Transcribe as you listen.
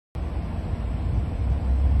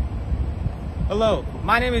Hello,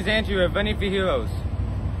 my name is Andrew, running for Heroes.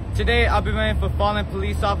 Today I'll be running for fallen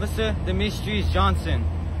police officer Demetrice Johnson.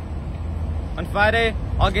 On Friday,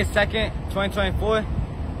 August 2nd, 2024,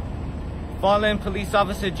 fallen police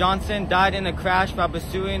officer Johnson died in a crash while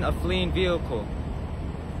pursuing a fleeing vehicle.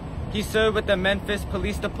 He served with the Memphis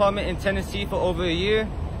Police Department in Tennessee for over a year.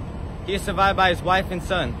 He is survived by his wife and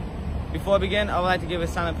son. Before I begin, I would like to give a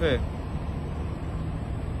silent prayer.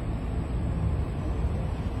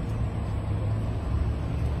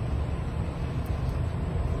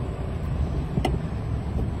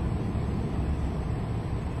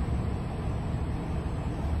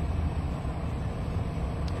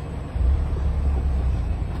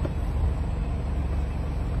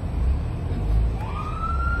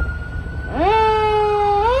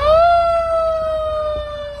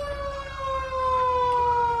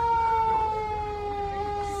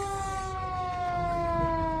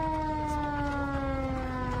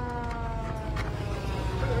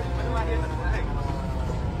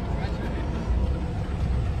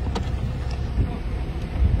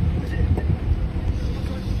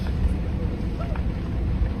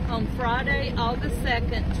 On Friday, August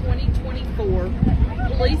 2nd, 2024,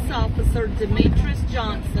 police officer Demetrice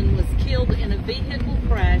Johnson was killed in a vehicle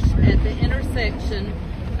crash at the intersection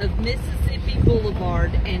of Mississippi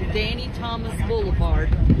Boulevard and Danny Thomas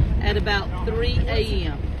Boulevard at about 3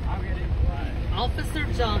 a.m. Officer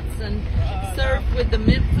Johnson served with the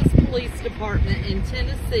Memphis Police Department in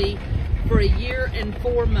Tennessee for a year and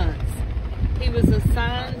 4 months. He was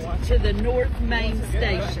assigned to the North Main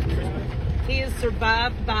Station. He is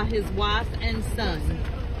survived by his wife and son.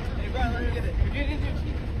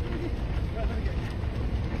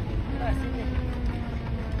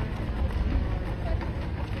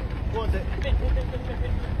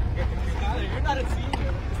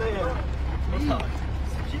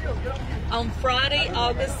 On Friday,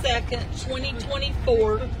 August 2nd,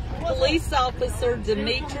 2024, police officer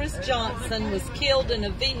Demetrice Johnson was killed in a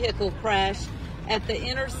vehicle crash at the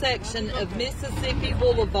intersection of Mississippi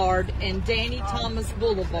Boulevard and Danny Thomas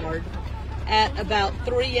Boulevard at about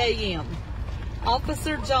 3 a.m.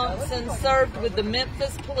 Officer Johnson served with the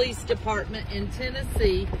Memphis Police Department in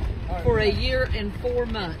Tennessee for a year and 4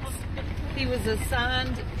 months. He was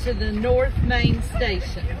assigned to the North Main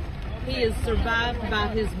Station. He is survived by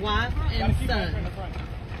his wife and son.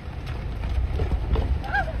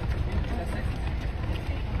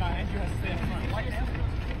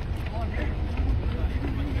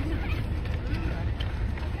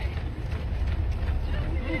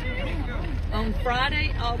 On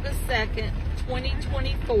Friday, August 2nd,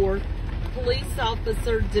 2024, police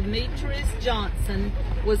officer Demetrice Johnson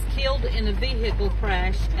was killed in a vehicle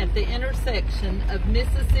crash at the intersection of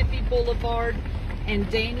Mississippi Boulevard and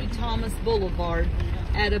Danny Thomas Boulevard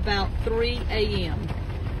at about 3 a.m.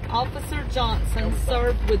 Officer Johnson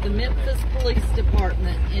served with the Memphis Police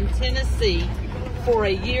Department in Tennessee for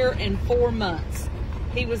a year and 4 months.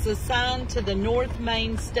 He was assigned to the North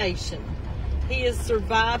Main Station. He is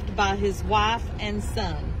survived by his wife and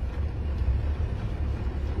son.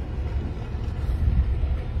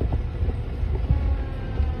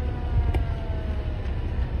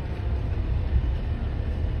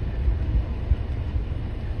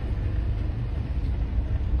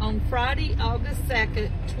 On Friday, August 2nd,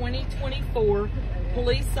 2024,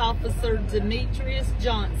 police officer Demetrice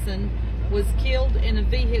Johnson was killed in a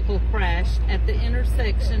vehicle crash at the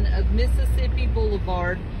intersection of Mississippi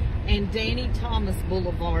Boulevard and Danny Thomas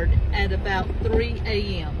Boulevard at about 3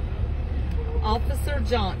 a.m. Officer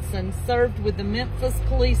Johnson served with the Memphis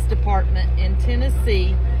Police Department in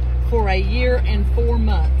Tennessee for a year and 4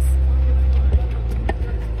 months.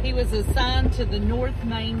 He was assigned to the North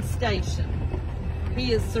Main Station.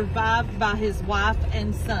 He is survived by his wife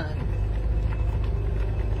and son.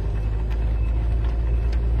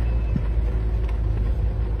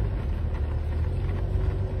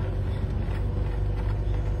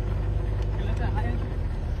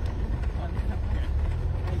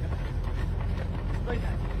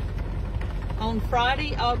 On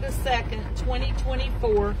Friday, August 2nd,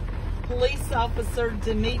 2024, police officer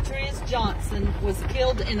Demetrice Johnson was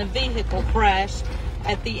killed in a vehicle crash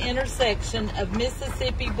at the intersection of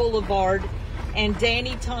Mississippi Boulevard and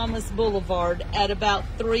Danny Thomas Boulevard at about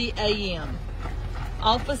 3 a.m.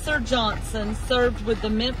 Officer Johnson served with the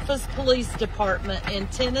Memphis Police Department in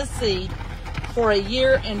Tennessee for a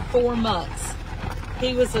year and 4 months.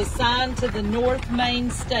 He was assigned to the North Main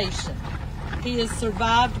Station. He is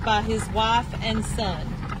survived by his wife and son.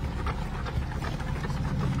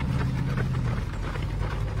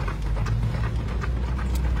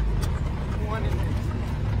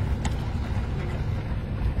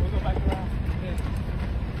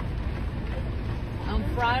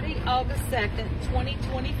 Friday, August 2nd,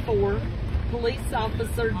 2024, police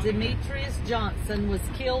officer Demetrice Johnson was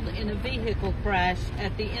killed in a vehicle crash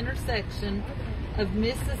at the intersection of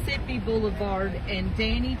Mississippi Boulevard and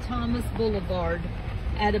Danny Thomas Boulevard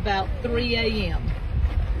at about 3 a.m.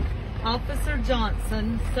 Officer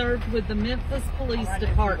Johnson served with the Memphis Police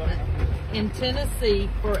Department in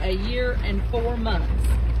Tennessee for a year and 4 months.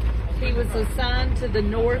 He was assigned to the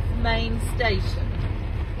North Main Station.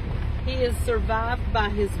 He is survived by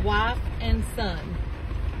his wife and son.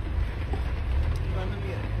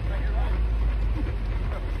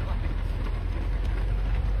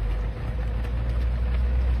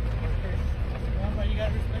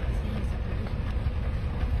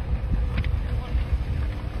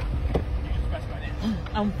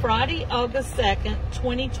 On Friday, August 2nd,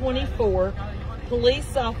 2024,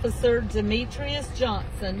 police officer Demetrice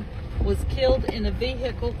Johnson was killed in a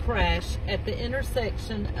vehicle crash at the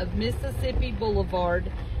intersection of Mississippi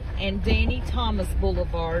Boulevard and Danny Thomas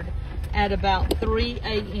Boulevard at about 3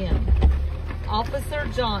 a.m. Officer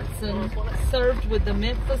Johnson served with the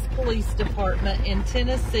Memphis Police Department in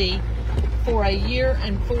Tennessee for a year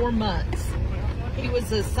and 4 months. He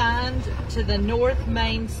was assigned to the North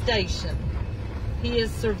Main Station. He is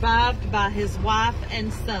survived by his wife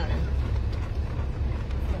and son.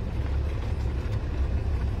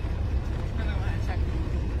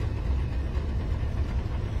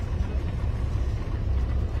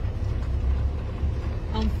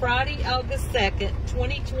 On Friday, August 2nd,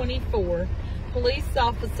 2024, police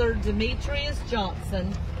officer Demetrice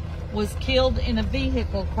Johnson was killed in a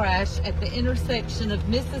vehicle crash at the intersection of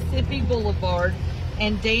Mississippi Boulevard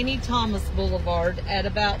and Danny Thomas Boulevard at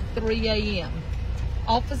about 3 a.m.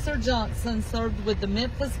 Officer Johnson served with the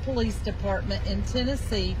Memphis Police Department in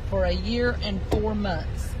Tennessee for a year and 4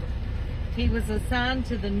 months. He was assigned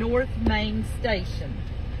to the North Main Station.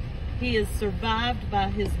 He is survived by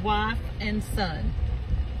his wife and son.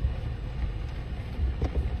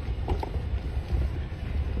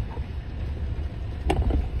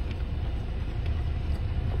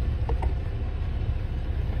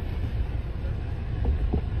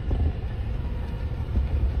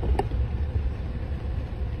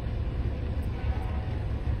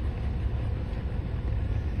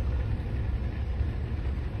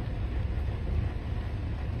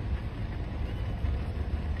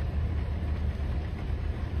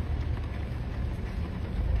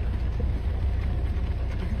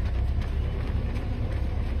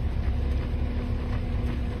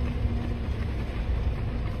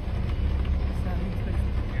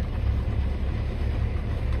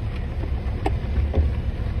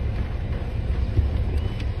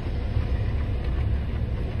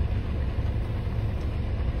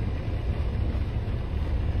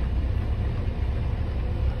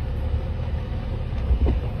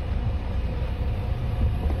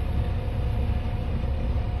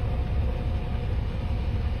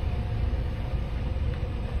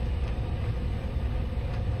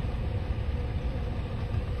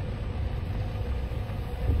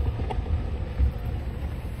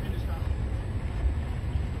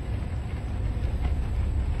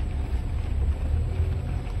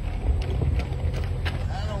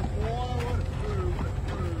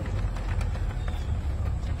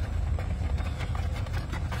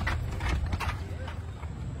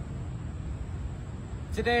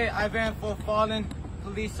 Today, I ran for fallen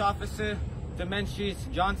police officer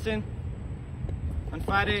Demetrice Johnson. On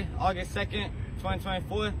Friday, August 2nd,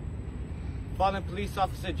 2024, fallen police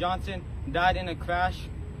officer Johnson died in a crash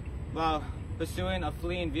while pursuing a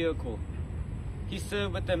fleeing vehicle. He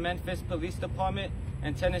served with the Memphis Police Department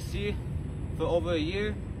in Tennessee for over a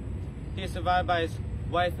year. He is survived by his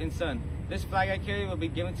wife and son. This flag I carry will be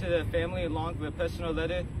given to the family along with a personal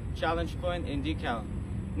letter, challenge coin, and decal.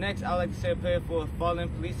 Next, I would like to say a prayer for fallen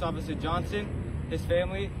police officer Johnson, his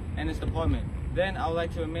family, and his department. Then, I would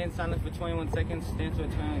like to remain silent for 21 seconds, stand to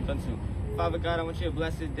eternal gunsoon. Father God, I want you to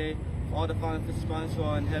bless this day for all the fallen police officers who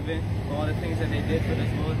are in heaven, for all the things that they did for this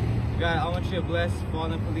Lord. God, I want you to bless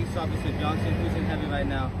fallen police officer Johnson, who's in heaven right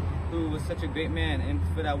now, who was such a great man, and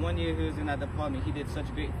for that 1 year he was in that department, he did such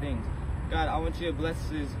great things. God, I want you to bless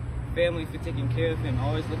his family for taking care of him,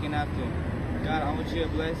 always looking after him. God, I want you to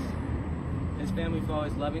bless his family for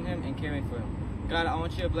always loving him and caring for him. God, I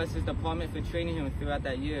want you to bless his department for training him throughout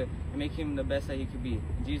that year and make him the best that he could be.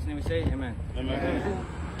 In Jesus' name we say, amen. Amen.